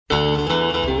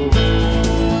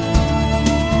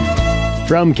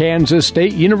From Kansas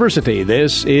State University,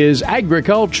 this is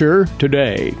Agriculture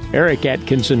Today. Eric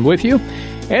Atkinson with you.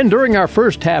 And during our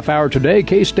first half hour today,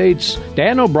 K-State's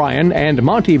Dan O'Brien and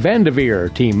Monte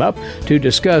Vandeveer team up to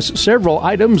discuss several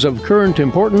items of current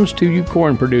importance to you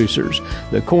corn producers.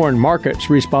 The corn market's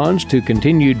response to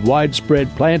continued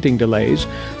widespread planting delays,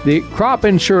 the crop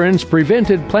insurance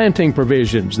prevented planting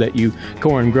provisions that you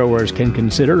corn growers can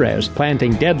consider as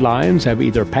planting deadlines have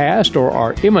either passed or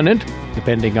are imminent,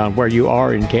 depending on where you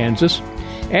are in Kansas.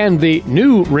 And the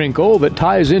new wrinkle that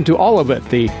ties into all of it,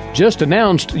 the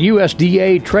just-announced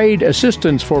USDA trade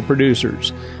assistance for producers,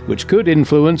 which could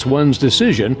influence one's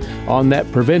decision on that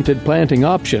prevented planting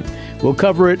option. We'll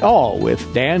cover it all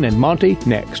with Dan and Monte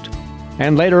next.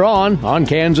 And later on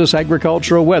Kansas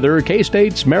Agricultural Weather,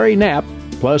 K-State's Mary Knapp,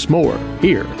 plus more,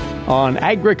 here on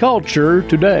Agriculture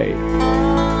Today.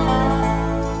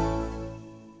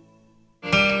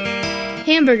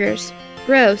 Hamburgers,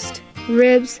 roast,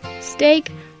 ribs, steak,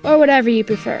 or whatever you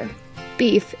prefer.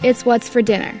 Beef, it's what's for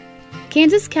dinner.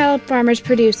 Kansas cattle farmers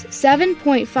produce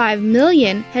 7.5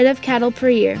 million head of cattle per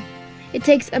year. It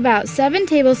takes about 7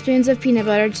 tablespoons of peanut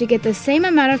butter to get the same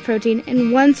amount of protein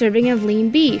in 1 serving of lean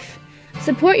beef.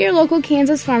 Support your local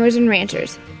Kansas farmers and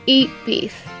ranchers. Eat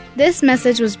beef. This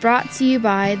message was brought to you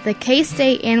by the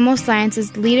K-State Animal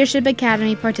Sciences Leadership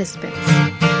Academy participants.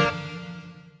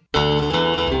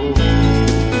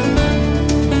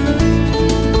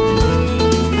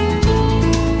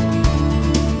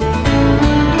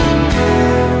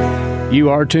 You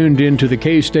are tuned into the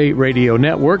K-State Radio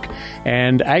Network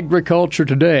and Agriculture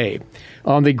Today.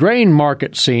 On the grain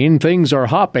market scene, things are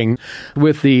hopping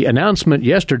with the announcement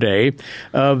yesterday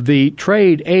of the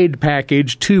Trade Aid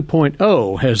Package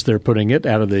 2.0, as they're putting it,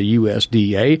 out of the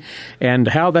USDA, and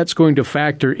how that's going to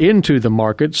factor into the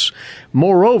markets.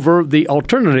 Moreover, the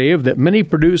alternative that many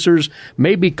producers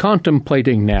may be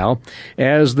contemplating now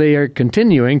as they are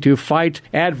continuing to fight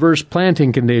adverse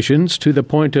planting conditions to the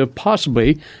point of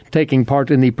possibly taking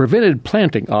part in the prevented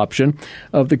planting option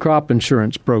of the crop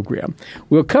insurance program.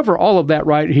 We'll cover all of that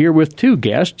right here with 2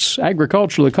 guests,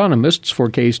 agricultural economists for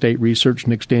K-State Research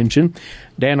and Extension.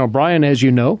 Dan O'Brien, as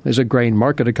you know, is a grain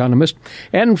market economist.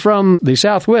 And from the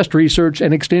Southwest Research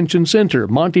and Extension Center,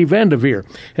 Monte Vandeveer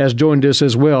has joined us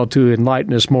as well to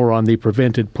enlighten us more on the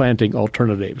prevented planting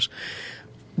alternatives.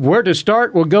 Where to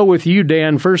start? We'll go with you,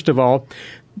 Dan, first of all.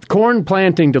 Corn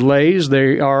planting delays,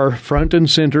 they are front and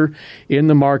center in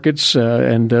the markets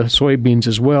and soybeans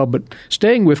as well. But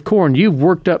staying with corn, you've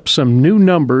worked up some new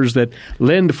numbers that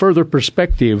lend further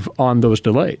perspective on those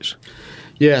delays.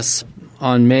 Yes.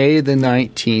 On May the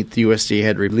 19th, the USDA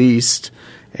had released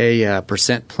a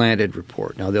percent planted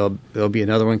report. Now, there'll be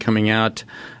another one coming out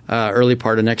early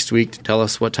part of next week to tell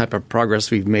us what type of progress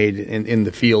we've made in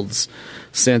the fields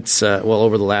since,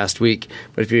 over the last week.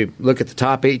 But if you look at the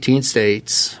top 18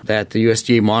 states that the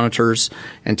USDA monitors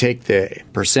and take the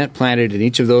percent planted in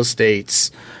each of those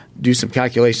states, do some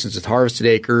calculations with harvested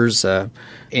acres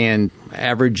and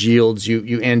average yields,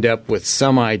 you end up with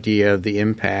some idea of the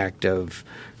impact of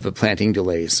the planting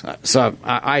delays. So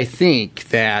I think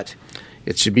that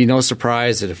it should be no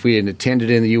surprise that if we had intended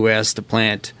in the U.S. to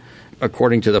plant,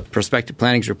 according to the Prospective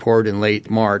Plantings Report in late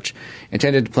March,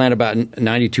 intended to plant about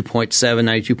 92.7,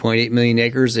 92.8 million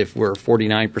acres. If we're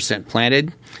 49%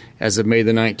 planted as of May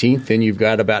the 19th, then you've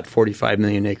got about 45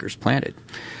 million acres planted.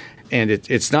 And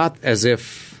it's not as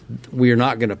if we are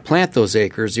not going to plant those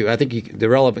acres. I think the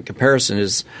relevant comparison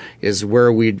is where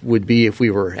we would be if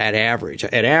we were at average.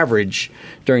 At average,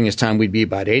 during this time, we'd be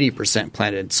about 80%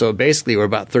 planted. So basically, we're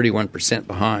about 31%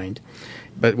 behind.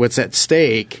 But what's at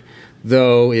stake,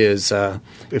 though, is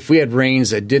if we had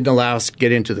rains that didn't allow us to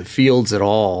get into the fields at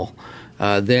all,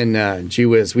 then, gee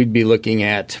whiz, we'd be looking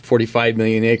at 45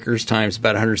 million acres times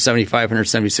about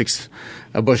 176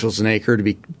 bushels an acre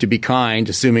to be kind,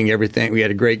 assuming everything. We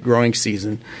had a great growing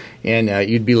season, and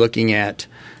you'd be looking at,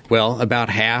 about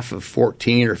half of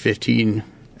 14 or 15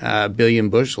 billion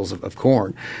bushels of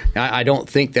corn. Now, I don't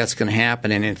think that's going to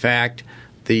happen, and in fact,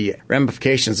 the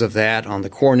ramifications of that on the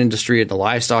corn industry and the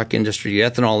livestock industry, the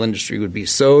ethanol industry would be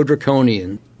so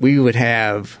draconian, we would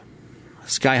have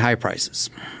sky-high prices.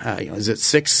 Is it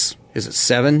 $6? Is it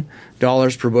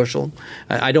 $7 per bushel?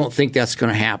 I don't think that's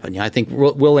going to happen. I think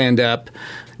we'll end up,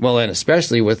 and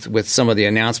especially with some of the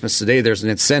announcements today, there's an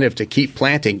incentive to keep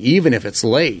planting even if it's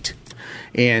late.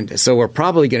 And so we're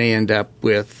probably going to end up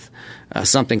with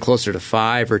something closer to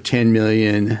 5 or 10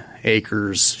 million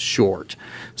acres short.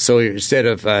 So instead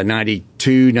of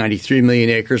 92, 93 million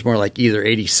acres, more like either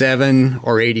 87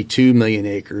 or 82 million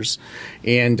acres.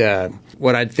 And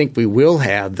what I think we will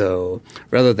have, though,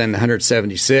 rather than the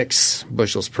 176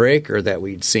 bushels per acre that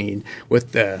we'd seen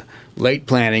with the late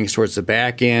plantings towards the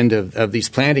back end of these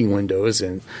planting windows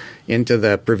and into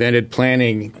the prevented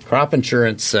planting crop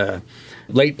insurance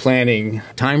late planting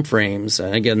timeframes.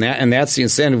 Again, that's the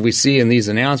incentive we see in these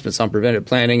announcements on preventive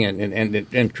planting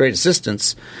and trade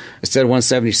assistance. Instead of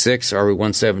 176, are we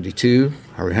 172?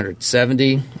 Are we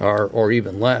 170? Or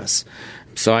even less?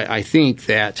 So I think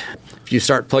that if you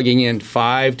start plugging in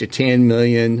 5 to 10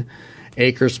 million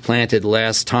acres planted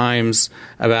less times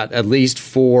about at least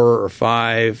 4 or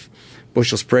 5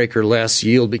 bushels per acre less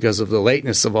yield because of the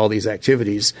lateness of all these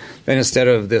activities, then instead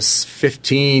of this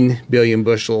 15 billion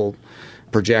bushel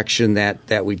projection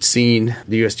that we'd seen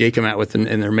the USDA come out with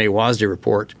in their May WSDA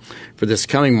report for this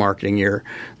coming marketing year,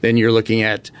 then you're looking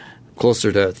at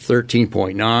closer to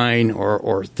 13.9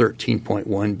 or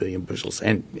 13.1 billion bushels.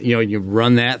 And, you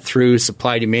run that through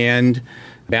supply-demand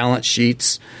balance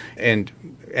sheets, and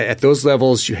at those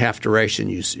levels you have to ration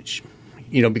usage.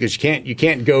 Because you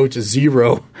can't go to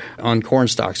zero on corn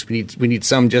stocks. We need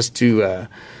some just to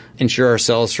ensure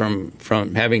ourselves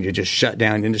from having to just shut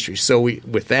down industry. So we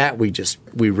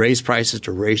raise prices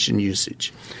to ration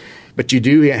usage. But you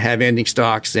do have ending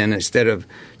stocks, and instead of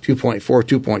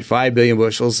 2.5 billion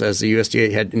bushels as the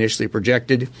USDA had initially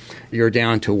projected, you're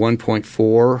down to 1.4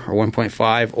 or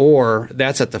 1.5, or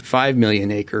that's at the 5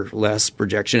 million acre less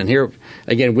projection. And here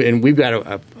again, and we've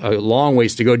got a long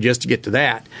ways to go just to get to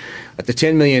that. At the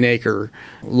 10 million acre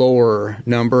lower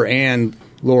number and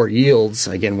lower yields,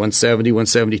 again 170,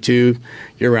 172,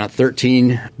 you're around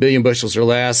 13 billion bushels or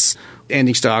less.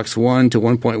 Ending stocks 1 to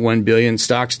 1.1 billion.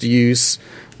 Stocks to use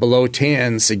below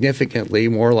 10 significantly,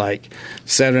 more like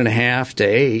 7.5 to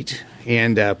 8.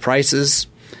 And prices,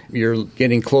 you're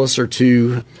getting closer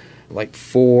to like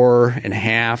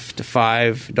 $4.50 to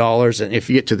 $5. And if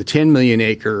you get to the 10 million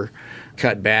acre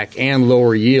cutback and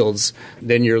lower yields,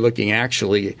 then you're looking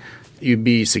actually you'd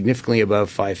be significantly above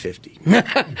 550.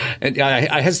 And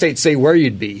I hesitate to say where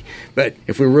you'd be, but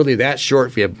if we're really that short,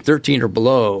 if we have 13 or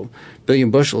below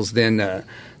billion bushels, then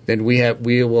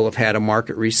we will have had a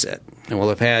market reset, and we'll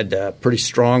have had pretty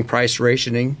strong price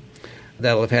rationing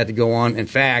that'll have had to go on. In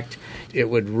fact, it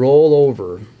would roll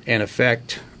over and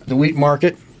affect the wheat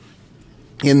market.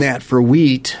 In that for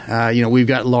wheat, we've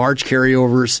got large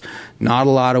carryovers, not a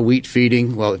lot of wheat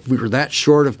feeding. Well, if we were that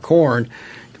short of corn,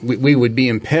 we would be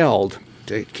impelled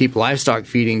to keep livestock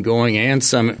feeding going and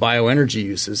some bioenergy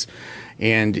uses.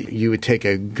 And you would take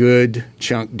a good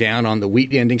chunk down on the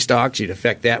wheat ending stocks. You'd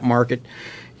affect that market.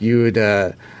 You would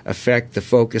affect the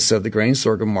focus of the grain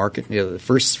sorghum market. The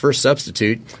first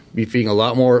substitute be feeding a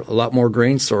lot more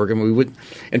grain sorghum. We would,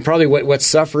 and probably what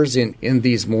suffers in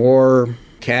these more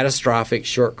catastrophic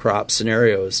short crop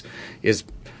scenarios is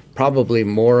probably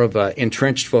more of an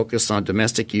entrenched focus on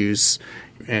domestic use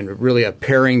and really a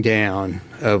paring down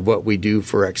of what we do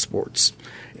for exports.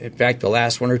 In fact, the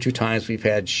last 1 or 2 times we've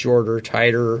had shorter,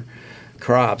 tighter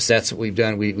crops, that's what we've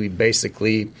done. We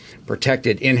basically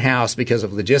protected in-house because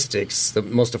of logistics, the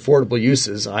most affordable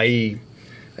uses, i.e.,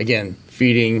 again,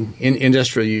 feeding in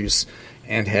industrial use,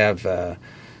 and have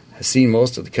seen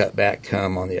most of the cutback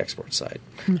come on the export side.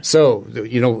 So,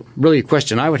 really a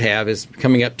question I would have is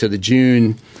coming up to the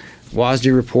June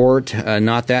WSDA report,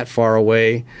 not that far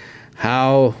away.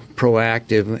 How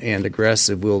proactive and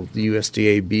aggressive will the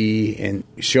USDA be in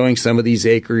showing some of these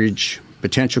acreage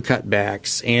potential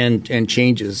cutbacks and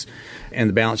changes and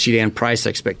the balance sheet and price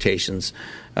expectations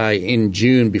in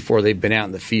June before they've been out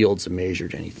in the fields and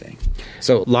measured anything?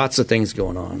 So lots of things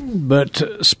going on. But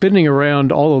spinning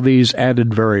around all of these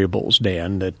added variables,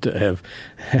 Dan, that have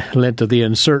led to the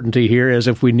uncertainty here, as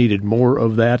if we needed more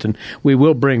of that. And we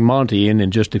will bring Monte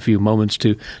in just a few moments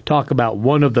to talk about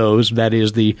one of those, that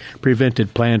is the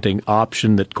prevented planting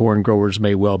option that corn growers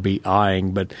may well be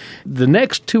eyeing. But the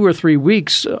next 2 or 3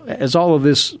 weeks, as all of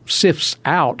this sifts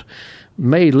out,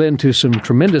 may lend to some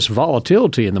tremendous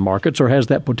volatility in the markets, or has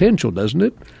that potential, doesn't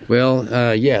it?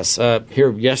 Well, yes.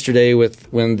 Here yesterday,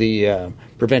 when the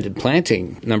prevented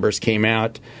planting numbers came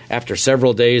out, after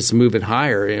several days moving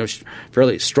higher, it was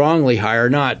fairly strongly higher,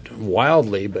 not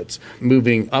wildly, but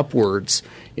moving upwards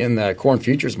in the corn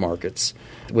futures markets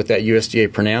with that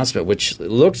USDA pronouncement, which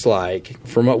looks like,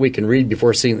 from what we can read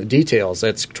before seeing the details,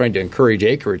 that's trying to encourage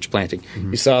acreage planting.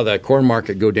 Mm-hmm. You saw the corn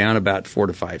market go down about 4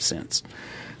 to 5 cents.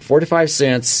 4 to 5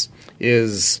 cents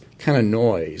is kind of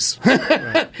noise.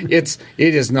 It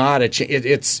is not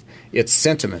it's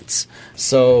sentiments.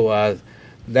 So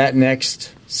that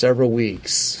next several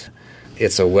weeks,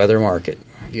 it's a weather market.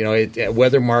 A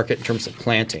weather market in terms of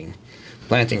planting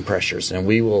pressures, and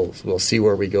we'll see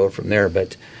where we go from there.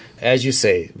 But as you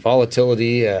say,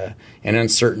 volatility and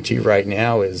uncertainty right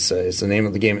now is the name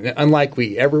of the game, unlike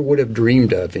we ever would have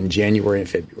dreamed of in January and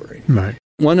February. Right.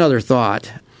 One other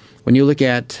thought, when you look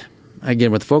at,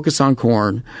 again, with focus on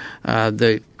corn,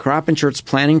 the crop insurance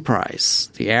planting price,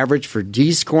 the average for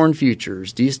D's corn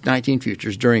futures, D's 19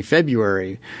 futures during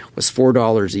February was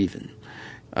 $4 even.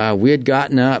 We had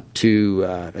gotten up to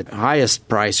the highest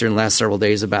price here in the last several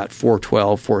days, about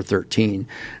 $4.12, $4.13.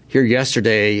 Here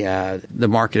yesterday, the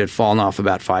market had fallen off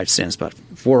about 5 cents, about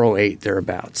 $4.08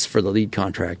 thereabouts for the lead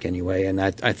contract anyway. And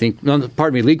I think,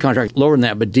 lead contract lower than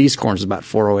that, but D's corn is about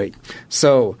 $4.08.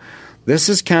 So this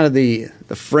is kind of the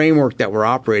framework that we're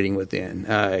operating within.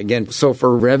 Again, so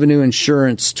for revenue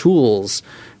insurance tools,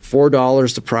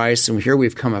 $4 the price, and here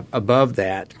we've come up above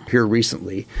that here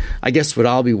recently. I guess what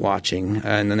I'll be watching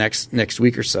in the next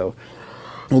week or so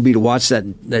will be to watch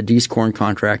that D's corn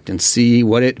contract and see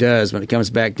what it does when it comes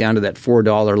back down to that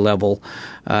 $4 level,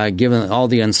 given all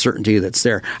the uncertainty that's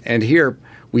there. And here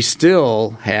we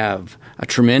still have a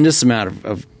tremendous amount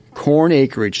of corn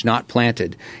acreage not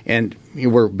planted, and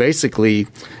we're basically,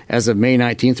 as of May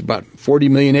 19th, about 40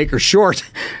 million acres short.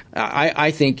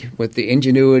 I think with the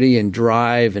ingenuity and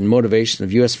drive and motivation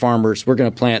of U.S. farmers, we're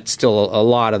going to plant still a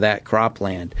lot of that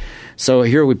cropland. So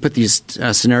here we put these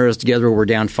scenarios together where we're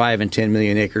down 5 and 10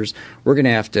 million acres. We're going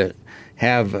to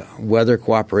have weather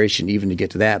cooperation even to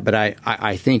get to that, but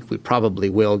I think we probably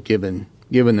will, given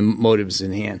the motives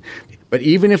in hand. But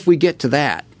even if we get to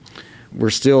that,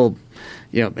 we're still,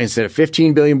 instead of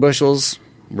 15 billion bushels,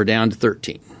 we're down to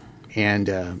 13.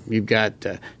 And you've got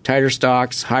tighter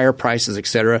stocks, higher prices, et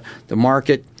cetera. The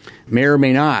market may or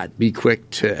may not be quick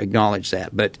to acknowledge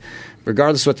that. But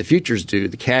regardless of what the futures do,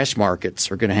 the cash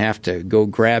markets are going to have to go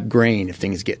grab grain if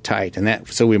things get tight.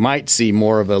 So we might see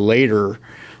more of a later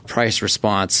price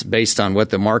response based on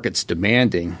what the market's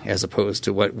demanding as opposed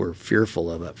to what we're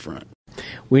fearful of up front.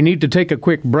 We need to take a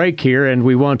quick break here, and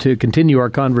we want to continue our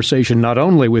conversation not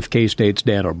only with K-State's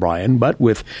Dan O'Brien, but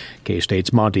with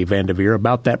K-State's Monte Vandeveer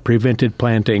about that prevented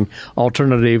planting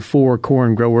alternative for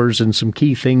corn growers and some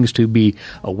key things to be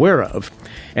aware of.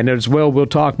 And as well, we'll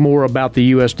talk more about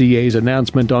the USDA's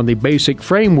announcement on the basic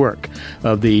framework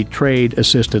of the trade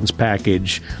assistance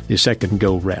package, the second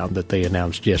go-round that they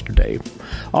announced yesterday.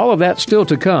 All of that still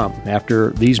to come.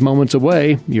 After these moments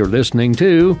away, you're listening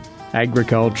to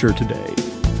Agriculture Today.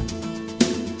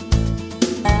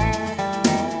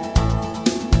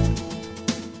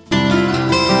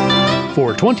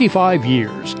 For 25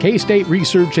 years, K-State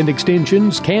Research and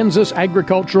Extension's Kansas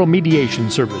Agricultural Mediation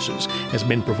Services has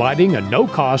been providing a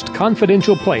no-cost,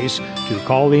 confidential place to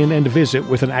call in and visit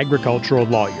with an agricultural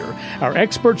lawyer. Our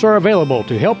experts are available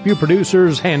to help you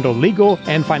producers handle legal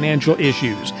and financial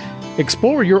issues.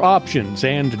 Explore your options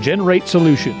and generate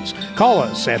solutions. Call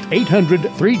us at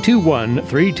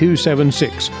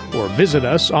 800-321-3276 or visit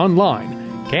us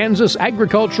online. Kansas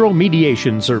Agricultural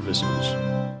Mediation Services.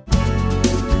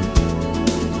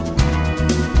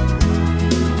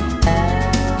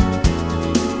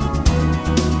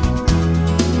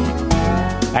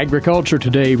 Agriculture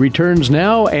Today returns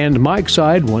now, and Mike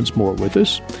Side once more with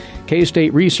us.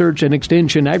 K-State Research and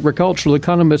Extension agricultural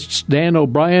economists Dan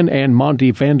O'Brien and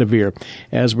Monte Vandeveer,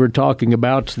 as we're talking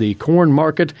about the corn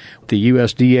market, the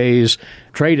USDA's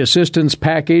trade assistance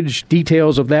package,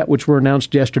 details of that which were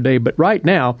announced yesterday. But right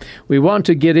now, we want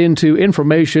to get into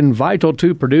information vital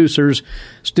to producers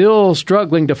still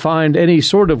struggling to find any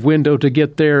sort of window to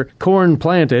get their corn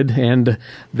planted, and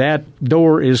that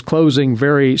door is closing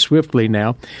very swiftly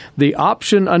now. The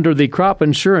option under the crop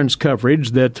insurance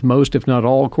coverage that most, if not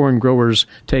all, corn growers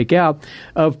take out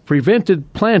of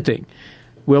prevented planting.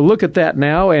 We'll look at that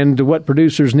now and what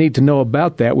producers need to know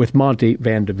about that with Monte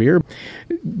Vandeveer.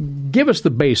 Give us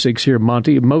the basics here,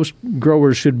 Monte. Most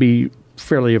growers should be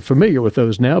fairly familiar with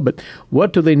those now, but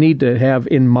what do they need to have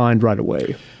in mind right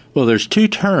away? Well, there's two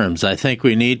terms I think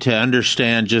we need to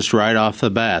understand just right off the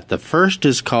bat. The first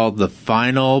is called the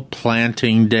final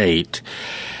planting date.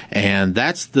 And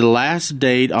that's the last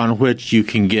date on which you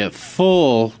can get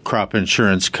full crop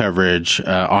insurance coverage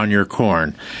on your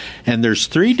corn. And there's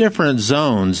 3 different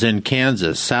zones in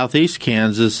Kansas. Southeast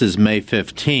Kansas is May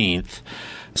 15th.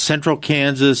 Central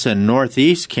Kansas and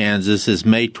Northeast Kansas is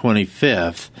May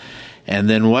 25th. and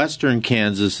then western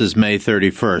Kansas is May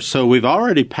 31st. So we've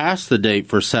already passed the date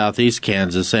for southeast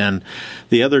Kansas, and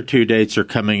the other 2 dates are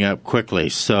coming up quickly.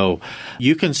 So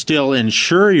you can still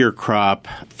insure your crop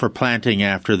for planting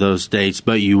after those dates,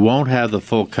 but you won't have the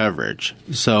full coverage.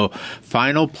 So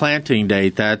final planting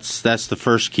date, that's the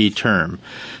first key term.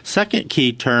 Second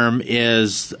key term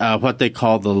is what they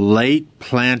call the late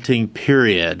planting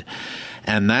period.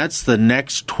 And that's the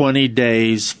next 20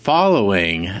 days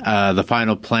following the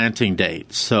final planting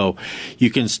date. So you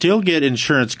can still get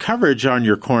insurance coverage on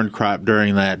your corn crop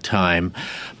during that time,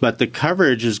 but the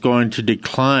coverage is going to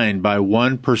decline by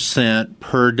 1%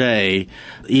 per day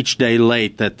each day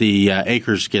late that the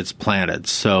acres gets planted.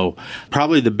 So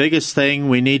probably the biggest thing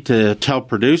we need to tell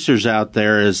producers out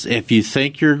there is if you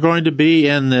think you're going to be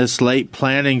in this late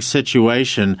planting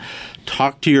situation,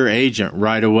 talk to your agent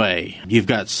right away. You've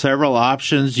got several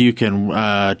options you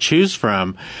can choose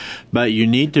from, but you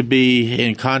need to be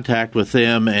in contact with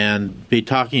them and be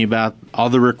talking about all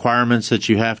the requirements that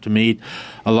you have to meet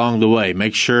along the way.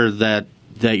 Make sure that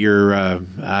you're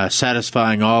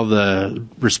satisfying all the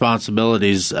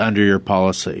responsibilities under your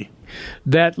policy.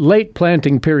 That late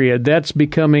planting period, that's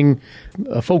becoming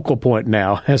a focal point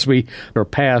now as we are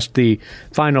past the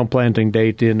final planting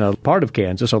date in a part of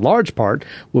Kansas. A large part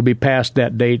will be past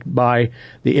that date by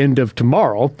the end of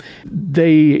tomorrow.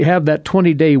 They have that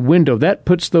 20-day window. That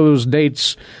puts those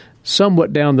dates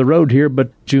somewhat down the road here,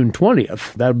 but June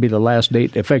 20th, that would be the last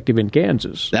date effective in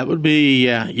Kansas. That would be,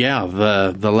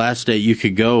 the last date you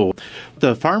could go.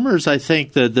 The farmers, I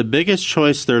think, the biggest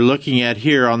choice they're looking at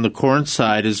here on the corn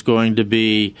side is going to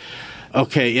be,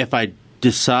 okay, if I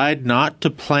decide not to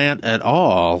plant at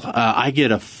all, I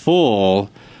get a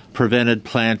full prevented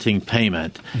planting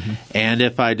payment. Mm-hmm. And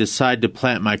if I decide to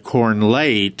plant my corn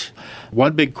late,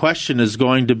 one big question is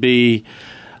going to be,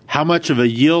 how much of a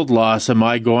yield loss am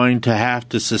I going to have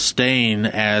to sustain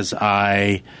as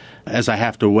I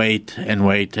have to wait and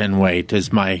wait and wait?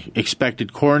 As my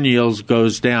expected corn yields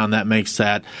goes down, that makes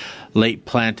that late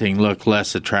planting look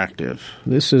less attractive.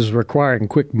 This is requiring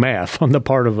quick math on the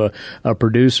part of a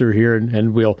producer here,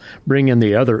 and we'll bring in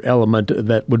the other element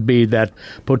that would be that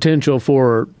potential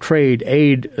for trade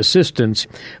aid assistance.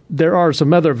 There are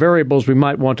some other variables we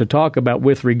might want to talk about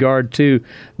with regard to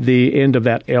the end of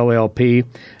that LLP.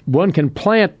 One can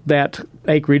plant that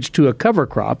acreage to a cover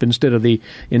crop instead of the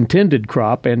intended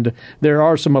crop, and there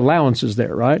are some allowances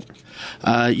there, right?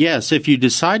 Yes, if you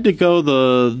decide to go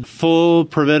the full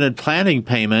prevented planting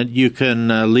payment, you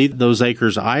can leave those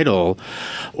acres idle,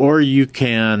 or you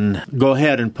can go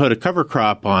ahead and put a cover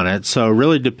crop on it. So it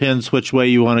really depends which way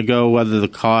you want to go, whether the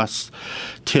costs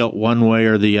tilt one way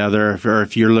or the other, or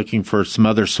if you're looking for some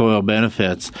other soil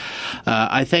benefits.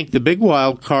 I think the big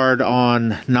wild card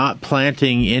on not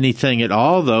planting anything at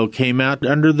all, though, came out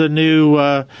under the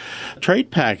new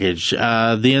trade package.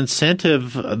 The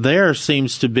incentive there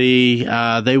seems to be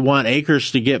they want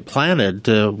acres to get planted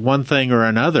to one thing or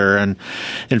another. And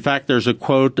in fact, there's a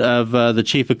quote of the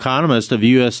chief economist of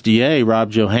USDA,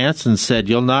 Rob Johansson, said,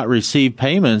 "You'll not receive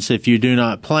payments if you do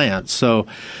not plant." So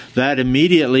that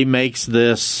immediately makes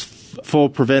this full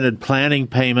prevented planting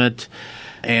payment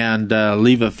and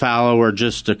leave it fallow or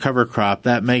just a cover crop,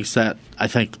 that makes that, I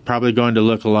think, probably going to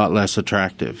look a lot less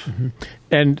attractive. Mm-hmm.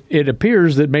 And it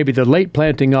appears that maybe the late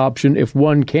planting option, if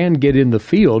one can get in the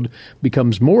field,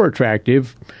 becomes more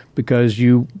attractive because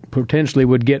you potentially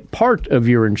would get part of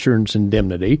your insurance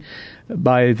indemnity.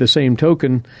 By the same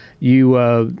token, you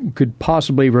could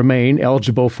possibly remain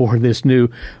eligible for this new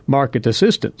market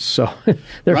assistance. So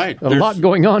there's a lot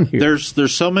going on here.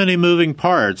 There's so many moving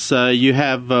parts. You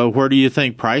have where do you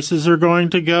think prices are going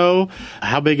to go?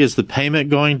 How big is the payment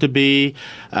going to be?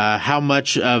 How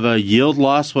much of a yield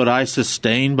loss would I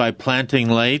sustain by planting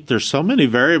late? There's so many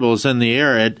variables in the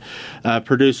air.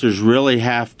 Producers really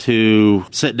have to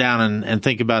sit down and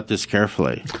think about this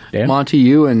carefully. Dan? Monte,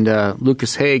 you and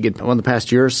Lucas Haig, in the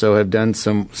past year or so, have done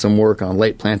some work on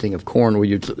late planting of corn where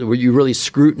you really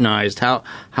scrutinized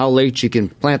how late you can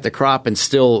plant the crop and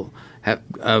still have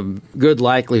a good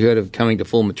likelihood of coming to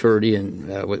full maturity and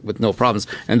with no problems.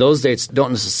 And those dates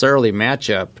don't necessarily match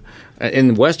up in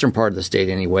the western part of the state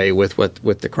anyway with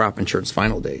the crop insurance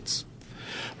final dates.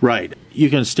 Right.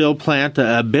 You can still plant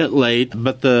a bit late,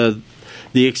 but the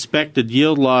expected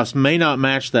yield loss may not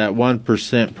match that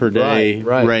 1% per day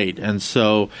rate. And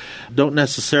so don't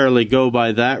necessarily go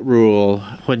by that rule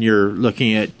when you're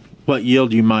looking at what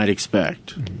yield you might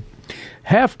expect. Mm-hmm.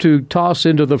 Have to toss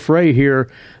into the fray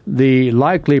here the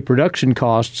likely production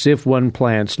costs if one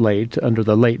plants late under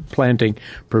the late planting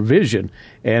provision.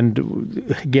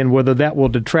 And again, whether that will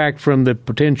detract from the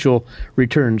potential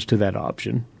returns to that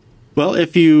option. Well,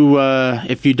 if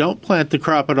you don't plant the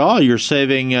crop at all, you're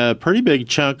saving a pretty big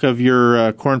chunk of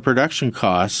your corn production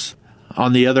costs.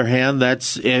 On the other hand,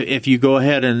 that's if you go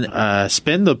ahead and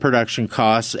spend the production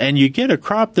costs and you get a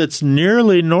crop that's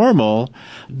nearly normal,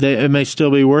 it may still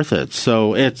be worth it.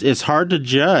 So it's hard to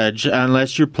judge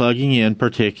unless you're plugging in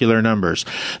particular numbers.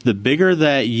 The bigger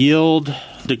that yield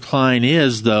decline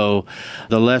is, though,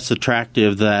 the less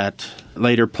attractive that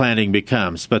later planting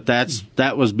becomes. But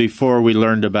that was before we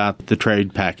learned about the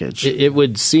trade package. It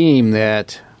would seem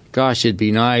that, gosh, it'd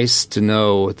be nice to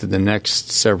know within the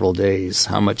next several days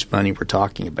how much money we're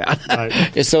talking about,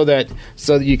 right. so that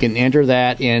you can enter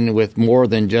that in with more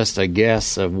than just a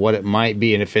guess of what it might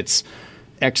be. And if it's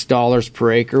X dollars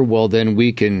per acre, well, then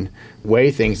we can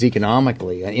weigh things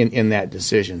economically in that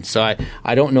decision. So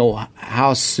I don't know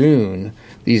how soon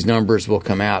these numbers will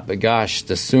come out, but gosh,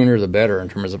 the sooner the better in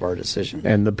terms of our decision.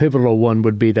 And the pivotal one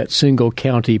would be that single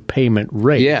county payment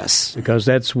rate. Yes. Because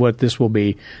that's what this will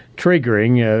be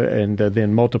triggering, and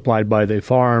then multiplied by the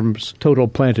farm's total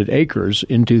planted acres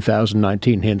in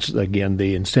 2019, hence, again,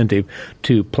 the incentive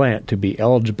to plant to be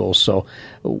eligible. So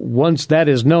once that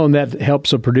is known, that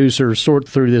helps a producer sort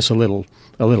through this a little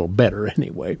better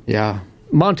anyway. Yeah.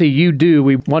 Monte,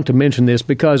 we want to mention this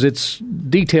because its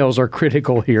details are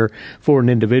critical here for an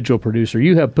individual producer.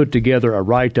 You have put together a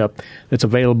write-up that's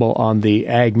available on the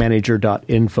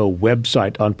agmanager.info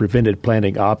website on prevented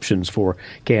planting options for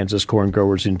Kansas corn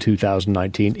growers in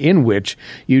 2019, in which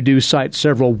you do cite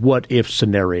several what-if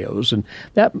scenarios. And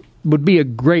that would be a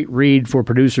great read for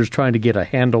producers trying to get a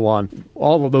handle on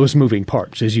all of those moving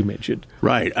parts, as you mentioned.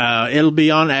 Right. It'll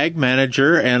be on Ag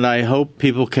Manager, and I hope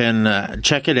people can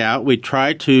check it out. We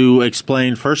try to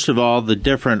explain, first of all, the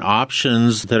different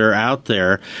options that are out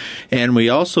there, and we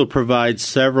also provide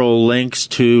several links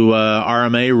to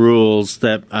RMA rules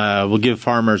that will give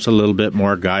farmers a little bit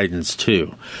more guidance,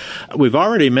 too. We've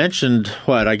already mentioned,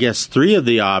 3 of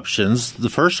the options. The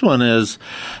first one is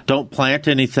don't plant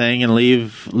anything and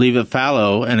leave it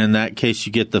fallow, and in that case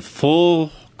you get the full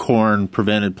corn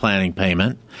prevented planting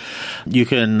payment. You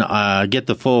can get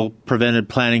the full prevented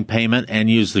planting payment and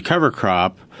use the cover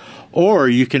crop, or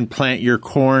you can plant your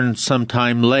corn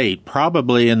sometime late,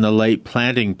 probably in the late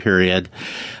planting period,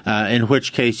 in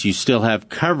which case you still have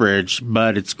coverage,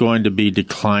 but it's going to be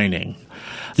declining.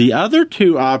 The other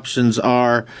 2 options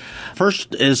are,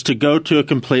 first is to go to a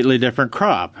completely different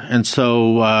crop. And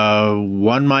so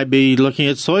one might be looking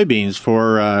at soybeans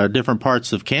for different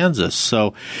parts of Kansas.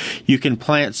 So you can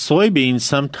plant soybeans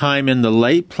sometime in the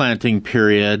late planting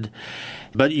period,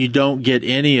 but you don't get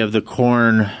any of the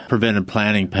corn prevented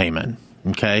planting payment.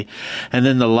 Okay. And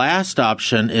then the last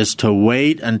option is to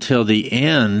wait until the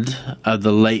end of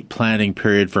the late planting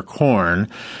period for corn.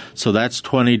 So that's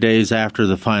 20 days after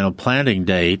the final planting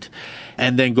date.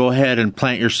 And then go ahead and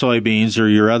plant your soybeans or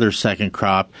your other second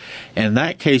crop. In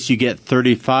that case, you get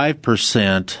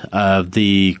 35% of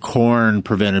the corn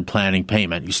prevented planting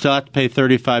payment. You still have to pay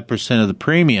 35% of the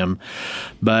premium,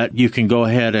 but you can go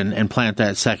ahead and plant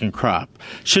that second crop.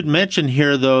 Should mention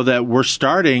here, though, that we're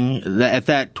starting at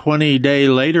that 20-day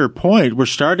later point. We're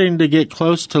starting to get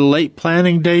close to late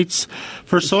planting dates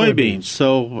for soybeans.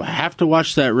 So have to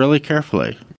watch that really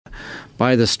carefully.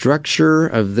 By the structure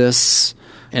of this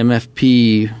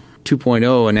MFP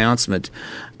 2.0 announcement,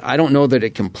 I don't know that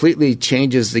it completely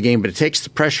changes the game, but it takes the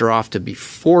pressure off to be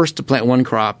forced to plant one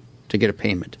crop to get a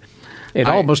payment. It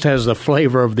almost has the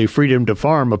flavor of the freedom to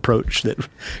farm approach that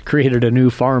created a new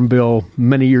farm bill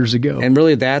many years ago. And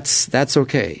really, that's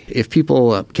okay. If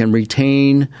people can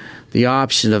retain the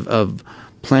option of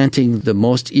planting the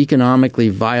most economically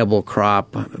viable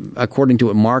crop according to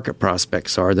what market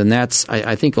prospects are, then that's,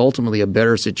 I think, ultimately a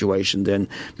better situation than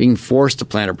being forced to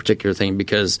plant a particular thing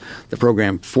because the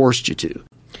program forced you to.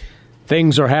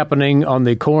 Things are happening on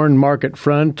the corn market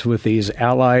front with these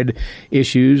allied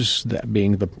issues, that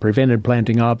being the prevented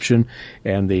planting option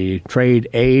and the trade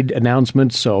aid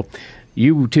announcements. So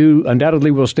you, too,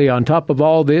 undoubtedly will stay on top of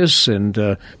all this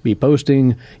and be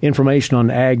posting information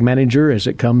on Ag Manager as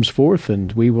it comes forth,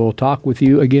 and we will talk with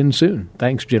you again soon.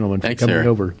 Thanks, gentlemen, for coming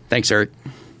over. Thanks, Eric.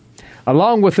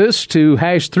 Along with us to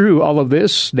hash through all of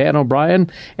this, Dan O'Brien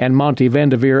and Monte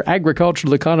Vandeveer,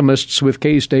 agricultural economists with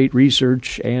K-State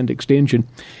Research and Extension.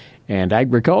 And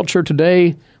Agriculture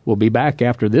Today will be back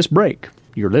after this break.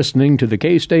 You're listening to the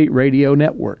K-State Radio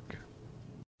Network.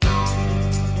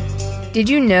 Did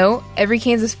you know every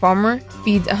Kansas farmer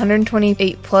feeds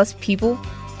 128-plus people?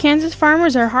 Kansas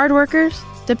farmers are hard workers,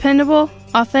 dependable,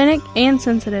 authentic, and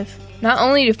sensitive. Not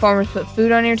only do farmers put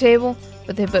food on your table,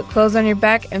 but they put clothes on your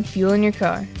back and fuel in your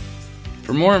car.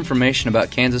 For more information about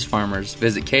Kansas farmers,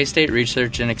 visit K-State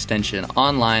Research and Extension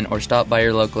online or stop by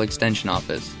your local Extension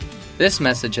office. This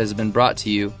message has been brought to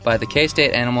you by the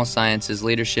K-State Animal Sciences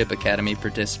Leadership Academy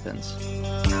participants.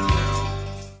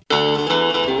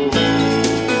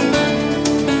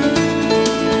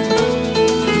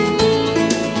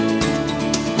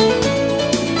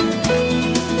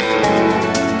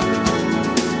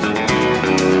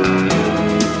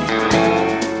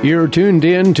 You're tuned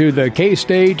in to the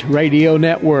K-State Radio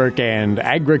Network and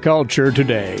Agriculture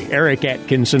Today. Eric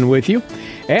Atkinson with you.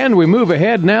 And we move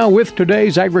ahead now with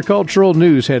today's agricultural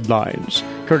news headlines,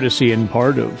 courtesy in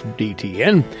part of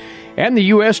DTN. And the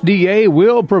USDA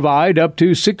will provide up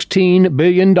to $16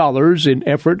 billion in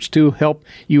efforts to help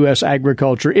U.S.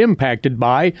 agriculture impacted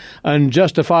by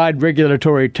unjustified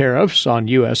regulatory tariffs on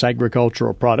U.S.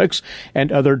 agricultural products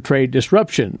and other trade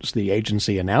disruptions, the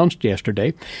agency announced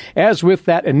yesterday. As with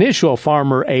that initial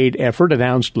farmer aid effort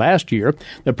announced last year,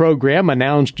 the program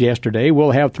announced yesterday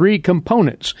will have three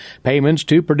components: payments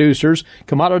to producers,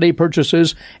 commodity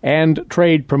purchases, and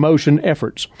trade promotion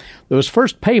efforts. Those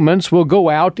first payments will go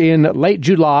out in late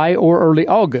July or early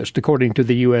August, according to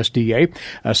the USDA.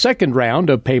 A second round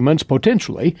of payments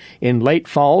potentially in late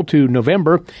fall to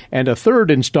November, and a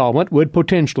third installment would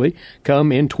potentially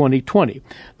come in 2020.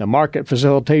 The Market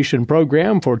Facilitation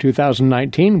Program for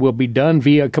 2019 will be done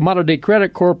via Commodity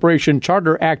Credit Corporation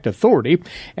Charter Act authority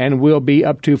and will be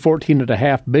up to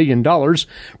 $14.5 billion.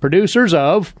 Producers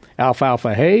of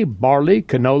alfalfa hay, barley,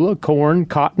 canola, corn,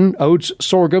 cotton, oats,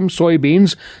 sorghum,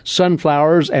 soybeans,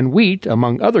 sunflowers, and wheat,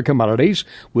 among other commodities,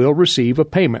 will receive a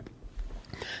payment.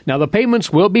 Now, the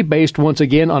payments will be based once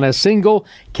again on a single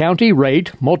county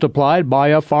rate multiplied by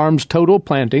a farm's total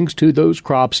plantings to those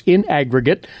crops in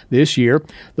aggregate this year.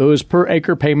 Those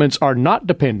per-acre payments are not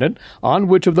dependent on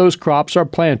which of those crops are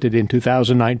planted in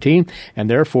 2019 and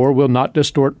therefore will not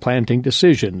distort planting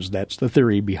decisions. That's the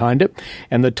theory behind it.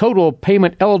 And the total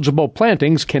payment-eligible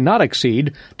plantings cannot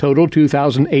exceed total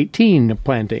 2018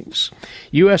 plantings.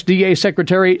 USDA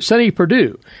Secretary Sonny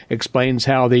Perdue explains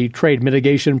how the trade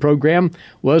mitigation program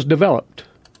was developed.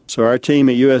 So our team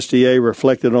at USDA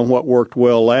reflected on what worked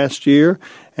well last year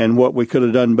and what we could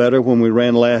have done better when we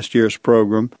ran last year's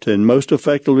program to most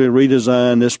effectively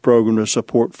redesign this program to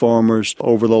support farmers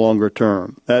over the longer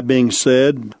term. That being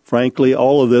said, frankly,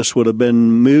 all of this would have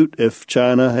been moot if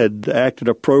China had acted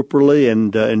appropriately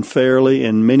and fairly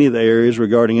in many of the areas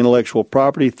regarding intellectual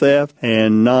property theft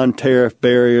and non-tariff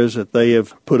barriers that they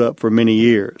have put up for many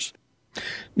years.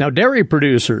 Now, dairy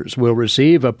producers will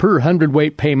receive a per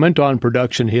hundredweight payment on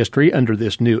production history under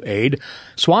this new aid.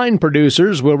 Swine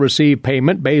producers will receive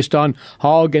payment based on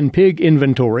hog and pig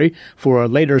inventory for a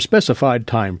later specified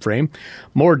time frame.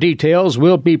 More details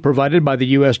will be provided by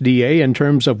the USDA in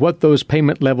terms of what those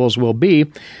payment levels will be.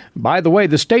 By the way,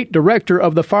 the state director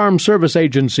of the Farm Service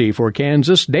Agency for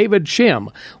Kansas, David Shem,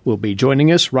 will be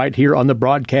joining us right here on the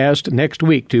broadcast next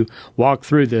week to walk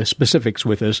through the specifics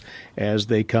with us as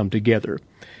they come together.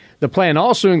 The plan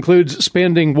also includes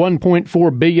spending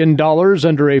 $1.4 billion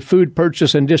under a food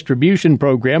purchase and distribution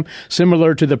program,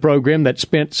 similar to the program that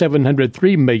spent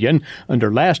 $703 million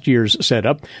under last year's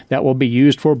setup. That will be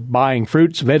used for buying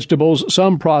fruits, vegetables,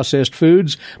 some processed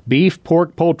foods, beef,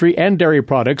 pork, poultry, and dairy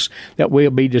products that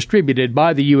will be distributed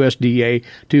by the USDA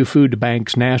to food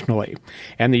banks nationally.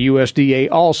 And the USDA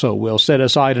also will set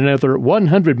aside another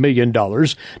 $100 million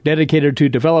dedicated to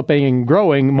developing and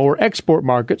growing more export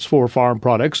markets for farm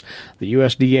products. The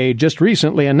USDA just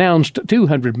recently announced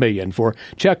 $200 million for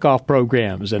checkoff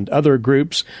programs and other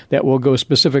groups that will go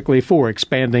specifically for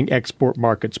expanding export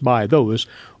markets by those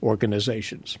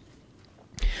organizations.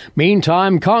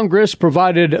 Meantime, Congress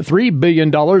provided $3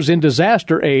 billion in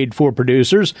disaster aid for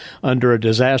producers under a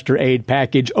disaster aid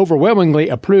package overwhelmingly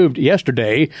approved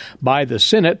yesterday by the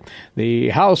Senate. The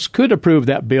House could approve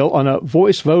that bill on a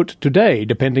voice vote today,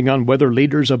 depending on whether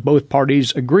leaders of both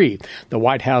parties agree. The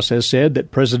White House has said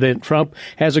that President Trump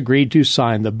has agreed to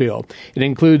sign the bill. It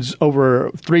includes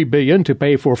over $3 billion to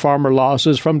pay for farmer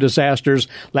losses from disasters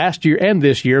last year and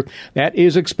this year. That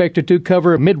is expected to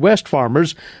cover Midwest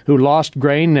farmers who lost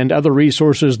grain and other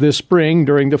resources this spring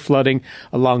during the flooding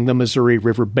along the Missouri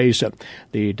River Basin.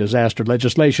 The disaster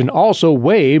legislation also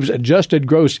waives adjusted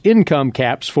gross income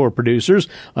caps for producers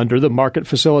under the Market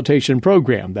Facilitation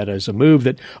Program. That is a move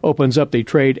that opens up the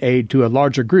trade aid to a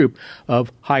larger group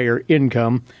of higher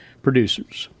income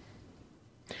producers.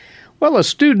 Well, a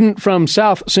student from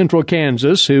South Central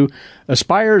Kansas who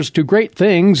aspires to great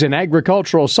things in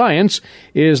agricultural science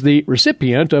is the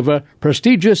recipient of a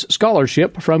prestigious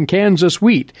scholarship from Kansas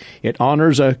Wheat. It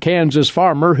honors a Kansas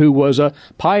farmer who was a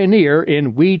pioneer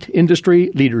in wheat industry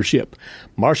leadership.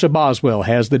 Marcia Boswell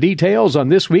has the details on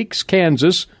this week's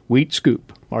Kansas Wheat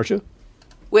Scoop. Marcia?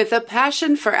 With a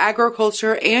passion for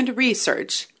agriculture and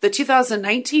research, the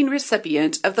 2019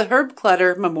 recipient of the Herb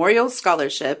Clutter Memorial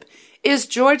Scholarship is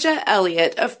Georgia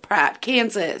Elliott of Pratt,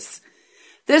 Kansas.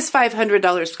 This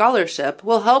 $500 scholarship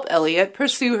will help Elliott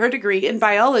pursue her degree in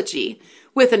biology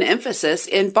with an emphasis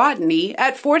in botany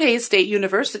at Fort Hays State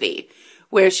University,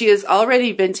 where she has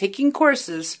already been taking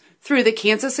courses through the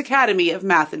Kansas Academy of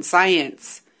Math and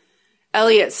Science.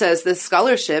 Elliott says this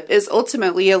scholarship is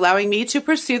ultimately allowing me to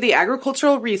pursue the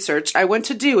agricultural research I want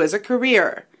to do as a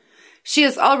career. She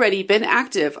has already been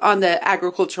active on the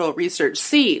agricultural research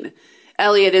scene.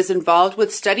 Elliott is involved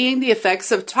with studying the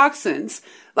effects of toxins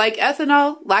like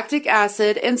ethanol, lactic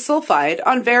acid, and sulfide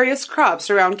on various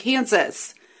crops around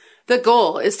Kansas. The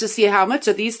goal is to see how much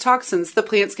of these toxins the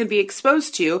plants can be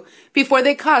exposed to before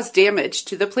they cause damage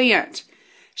to the plant.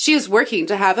 She is working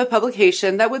to have a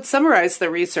publication that would summarize the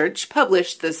research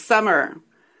published this summer.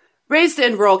 Raised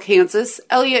in rural Kansas,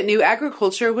 Elliott knew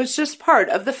agriculture was just part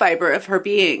of the fiber of her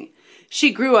being.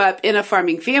 She grew up in a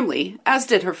farming family, as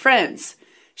did her friends.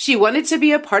 She wanted to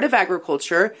be a part of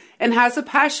agriculture and has a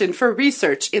passion for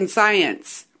research in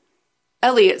science.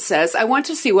 Elliott says, I want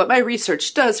to see what my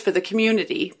research does for the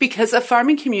community because a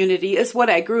farming community is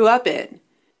what I grew up in.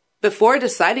 Before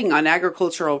deciding on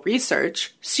agricultural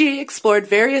research, she explored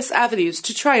various avenues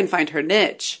to try and find her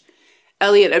niche.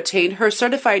 Elliott obtained her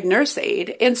certified nurse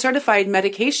aide and certified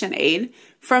medication aide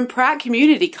from Pratt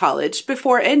Community College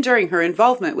before and during her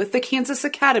involvement with the Kansas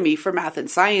Academy for Math and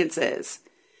Sciences.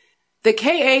 The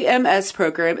KAMS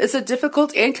program is a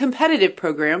difficult and competitive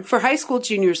program for high school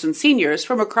juniors and seniors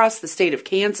from across the state of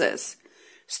Kansas.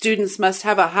 Students must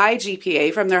have a high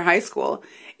GPA from their high school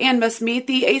and must meet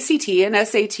the ACT and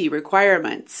SAT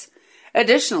requirements.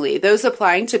 Additionally, those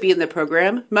applying to be in the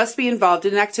program must be involved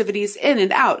in activities in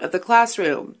and out of the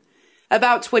classroom.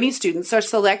 About 20 students are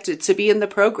selected to be in the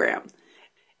program.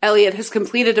 Elliott has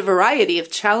completed a variety of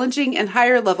challenging and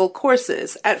higher-level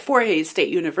courses at Fort Hays State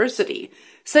University,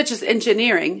 such as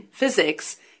engineering,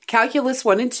 physics, calculus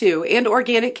 1 and 2, and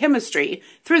organic chemistry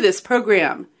through this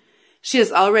program. She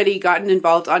has already gotten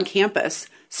involved on campus,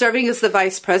 serving as the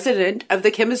vice president of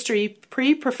the Chemistry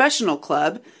Pre-Professional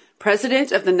Club,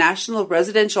 president of the National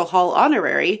Residential Hall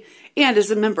Honorary, and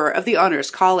is a member of the Honors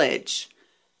College.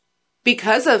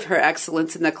 Because of her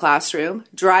excellence in the classroom,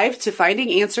 drive to finding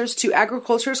answers to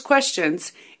agriculture's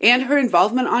questions, and her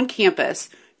involvement on campus,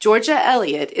 Georgia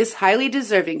Elliott is highly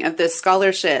deserving of this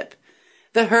scholarship.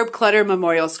 The Herb Clutter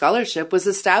Memorial Scholarship was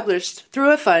established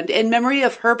through a fund in memory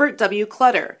of Herbert W.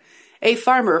 Clutter, a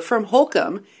farmer from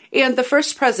Holcomb and the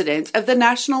first president of the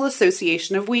National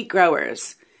Association of Wheat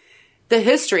Growers. The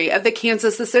history of the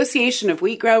Kansas Association of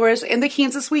Wheat Growers and the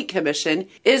Kansas Wheat Commission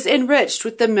is enriched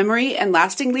with the memory and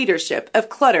lasting leadership of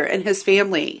Clutter and his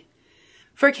family.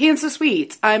 For Kansas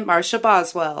Wheat, I'm Marcia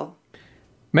Boswell.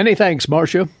 Many thanks,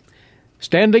 Marcia.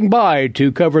 Standing by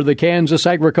to cover the Kansas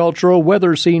agricultural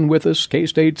weather scene with us,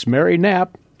 K-State's Mary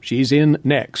Knapp. She's in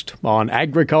next on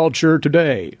Agriculture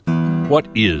Today. What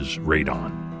is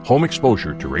radon? Home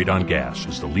exposure to radon gas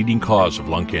is the leading cause of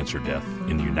lung cancer death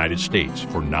in the United States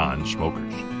for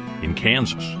non-smokers. In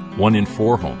Kansas, 1 in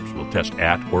 4 homes will test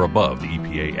at or above the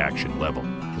EPA action level.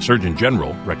 The Surgeon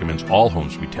General recommends all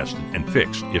homes be tested and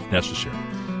fixed if necessary.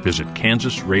 Visit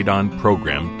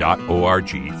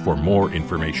kansasradonprogram.org for more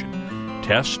information.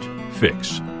 Test,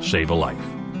 fix, save a life.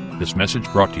 This message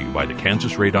brought to you by the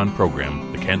Kansas Radon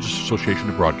Program, the Kansas Association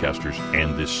of Broadcasters,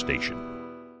 and this station.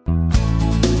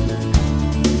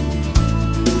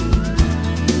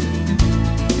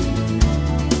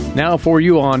 Now for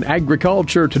you on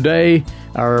Agriculture Today,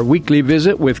 our weekly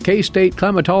visit with K-State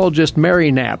climatologist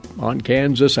Mary Knapp on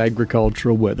Kansas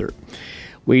agricultural weather.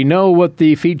 We know what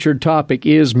the featured topic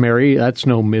is, Mary. That's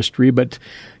no mystery, but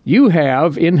you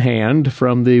have in hand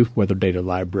from the Weather Data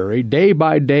Library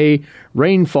day-by-day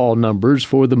rainfall numbers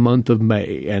for the month of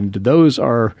May, and those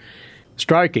are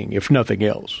striking, if nothing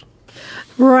else.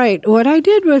 Right. What I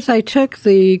did was I took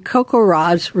the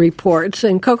CoCoRaHS reports,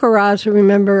 and CoCoRaHS,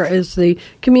 remember, is the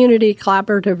Community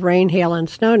Collaborative Rain, Hail, and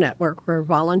Snow Network, where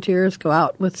volunteers go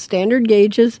out with standard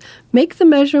gauges, make the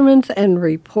measurements, and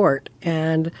report.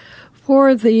 And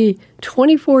for the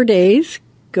 24 days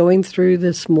going through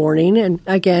this morning, and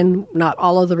again, not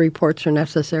all of the reports are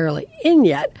necessarily in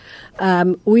yet,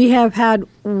 we have had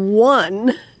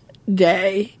one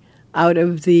day out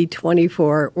of the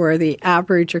 24 where the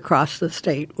average across the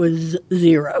state was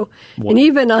 0. And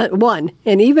even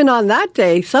on that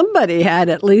day, somebody had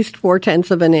at least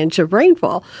 0.4 of an inch of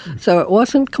rainfall. So it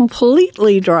wasn't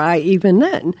completely dry even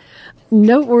then.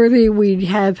 Noteworthy, we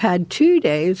have had 2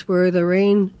 days where the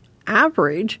rain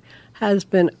average has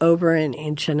been over 1.5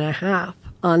 inches.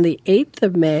 On the 8th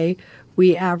of May,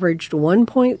 we averaged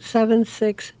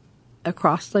 1.76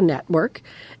 across the network,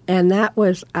 and that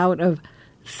was out of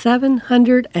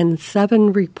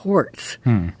 707 reports.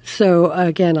 So,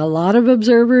 again, a lot of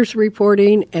observers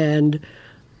reporting and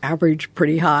average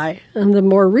pretty high. And the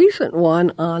more recent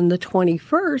one on the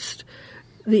 21st,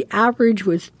 the average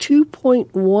was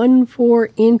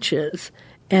 2.14 inches,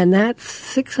 and that's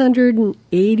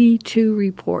 682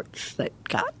 reports that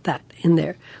got that in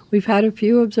there. We've had a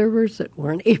few observers that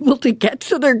weren't able to get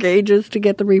to their gauges to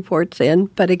get the reports in.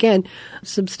 But again,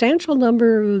 substantial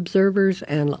number of observers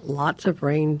and lots of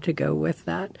rain to go with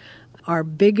that. Our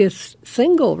biggest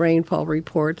single rainfall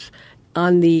reports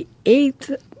on the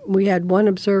 8th, we had one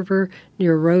observer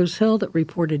near Rose Hill that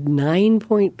reported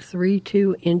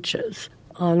 9.32 inches.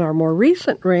 On our more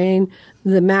recent rain,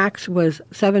 the max was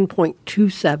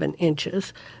 7.27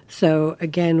 inches. So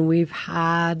again, we've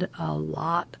had a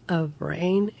lot of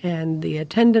rain and the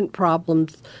attendant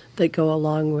problems that go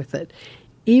along with it.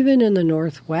 Even in the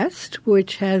Northwest,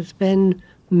 which has been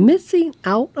missing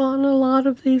out on a lot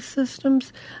of these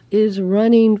systems, is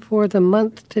running for the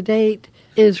month to date,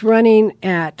 is running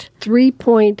at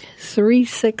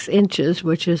 3.36 inches,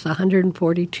 which is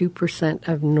 142%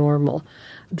 of normal.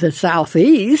 The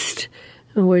Southeast,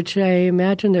 which I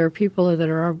imagine there are people that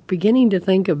are beginning to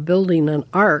think of building an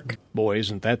ark. Boy,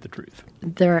 isn't that the truth.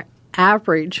 Their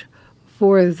average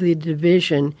for the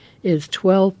division is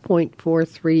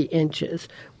 12.43 inches,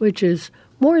 which is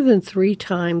more than 3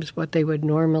 times what they would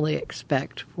normally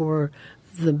expect for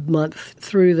the month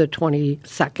through the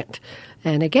 22nd.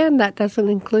 And again, that doesn't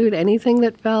include anything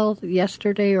that fell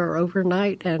yesterday or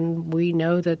overnight, and we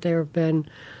know that there have been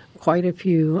quite a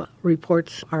few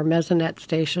reports. Our Mesonet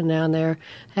station down there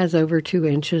has over 2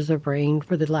 inches of rain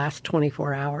for the last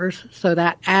 24 hours. So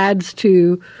that adds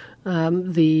to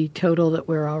the total that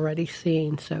we're already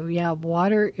seeing. So, yeah,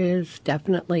 water is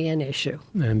definitely an issue.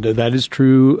 And that is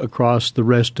true across the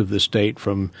rest of the state,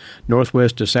 from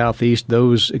northwest to southeast,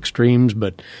 those extremes,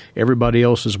 but everybody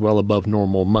else is well above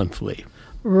normal monthly.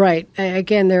 Right.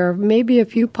 Again, there are maybe a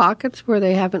few pockets where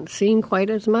they haven't seen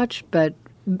quite as much, but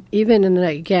even in,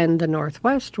 again, the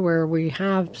Northwest, where we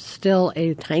have still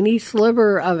a tiny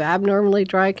sliver of abnormally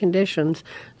dry conditions,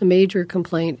 the major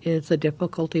complaint is the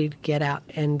difficulty to get out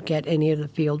and get any of the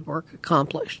field work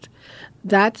accomplished.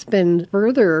 That's been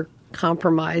further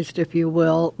compromised, if you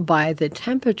will, by the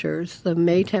temperatures. The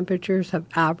May temperatures have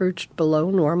averaged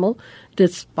below normal.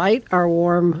 Despite our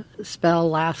warm spell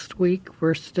last week,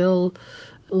 we're still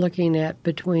looking at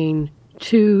between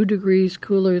 2 degrees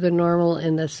cooler than normal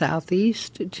in the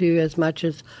southeast to as much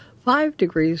as 5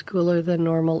 degrees cooler than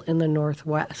normal in the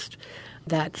northwest.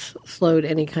 That's slowed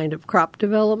any kind of crop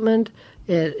development.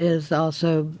 It has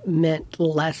also meant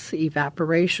less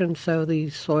evaporation, so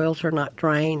the soils are not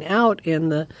drying out in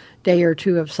the day or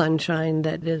two of sunshine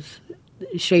that is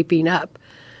shaping up.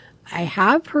 I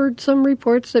have heard some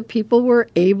reports that people were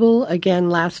able,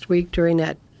 again last week during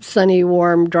that sunny,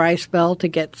 warm, dry spell, to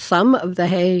get some of the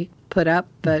hay put up,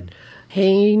 but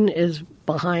haying is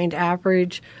behind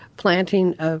average.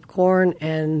 Planting of corn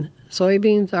and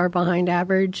soybeans are behind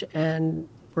average, and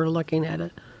we're looking at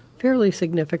a fairly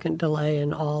significant delay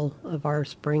in all of our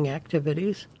spring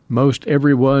activities. Most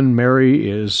everyone, Mary,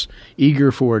 is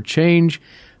eager for a change,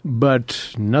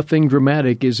 but nothing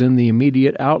dramatic is in the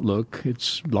immediate outlook.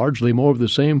 It's largely more of the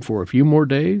same for a few more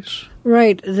days.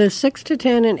 Right. The 6 to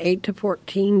 10 and 8 to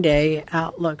 14 day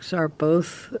outlooks are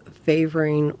both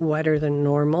favoring wetter than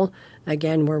normal.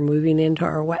 Again, we're moving into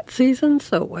our wet season,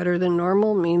 so wetter than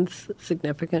normal means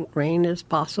significant rain is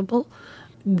possible.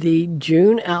 The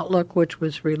June outlook, which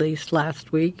was released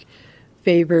last week,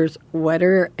 favors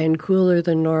wetter and cooler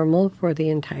than normal for the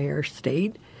entire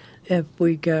state. If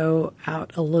we go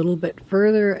out a little bit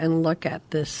further and look at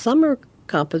the summer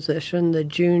composition, the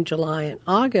June, July, and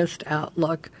August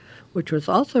outlook, which was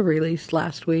also released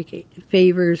last week, it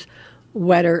favors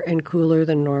wetter and cooler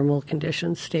than normal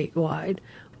conditions statewide.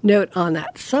 Note on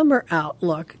that summer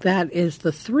outlook, that is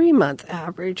the 3-month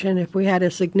average, and if we had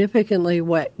a significantly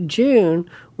wet June,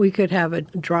 we could have a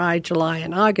dry July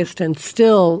and August and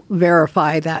still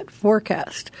verify that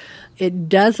forecast. It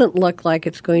doesn't look like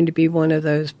it's going to be one of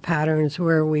those patterns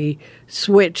where we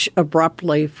switch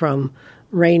abruptly from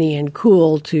rainy and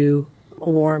cool to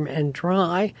warm and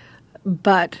dry.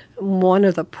 But one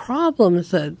of the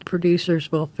problems that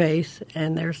producers will face,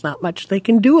 and there's not much they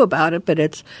can do about it, but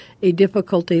it's a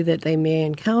difficulty that they may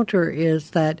encounter, is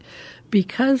that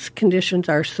because conditions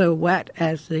are so wet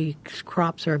as the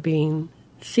crops are being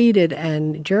seeded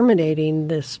and germinating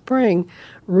this spring,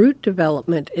 root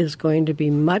development is going to be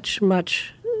much,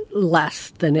 much less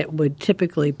than it would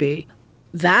typically be.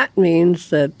 That means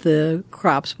that the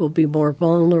crops will be more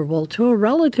vulnerable to a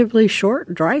relatively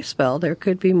short dry spell. There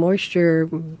could be moisture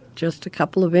just a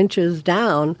couple of inches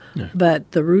down,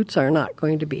 but the roots are not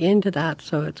going to be into that,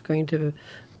 so it's going to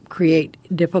create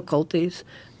difficulties.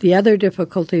 The other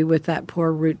difficulty with that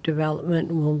poor root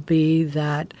development will be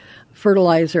that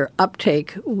fertilizer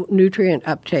uptake, nutrient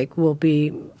uptake, will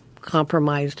be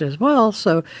compromised as well.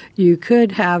 So you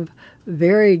could have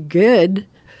very good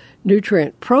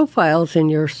nutrient profiles in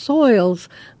your soils,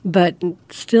 but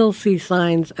still see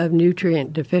signs of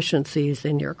nutrient deficiencies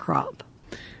in your crop.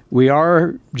 We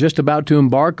are just about to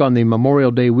embark on the Memorial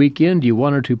Day weekend. You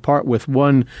wanted to part with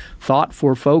one thought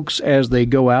for folks as they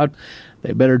go out.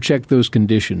 They better check those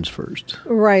conditions first.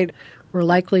 Right. We're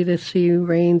likely to see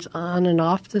rains on and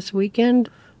off this weekend.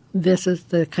 This is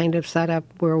the kind of setup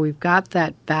where we've got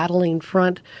that battling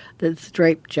front that's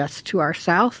draped just to our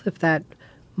south. If that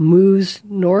moves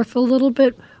north a little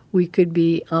bit, we could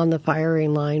be on the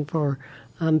firing line for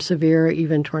severe,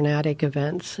 even tornadic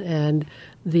events. And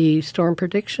the Storm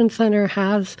Prediction Center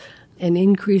has an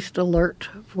increased alert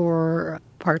for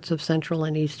parts of central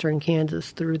and eastern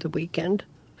Kansas through the weekend.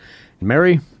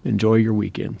 Mary, enjoy your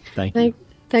weekend. Thank you.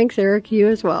 Thanks, Eric. You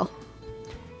as well.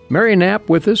 Mary Knapp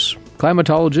with us,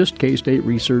 climatologist, K-State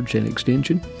Research and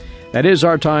Extension. That is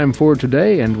our time for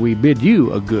today, and we bid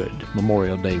you a good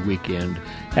Memorial Day weekend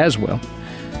as well.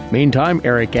 Meantime,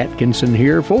 Eric Atkinson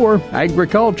here for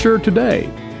Agriculture Today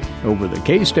over the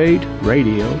K-State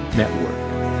Radio Network.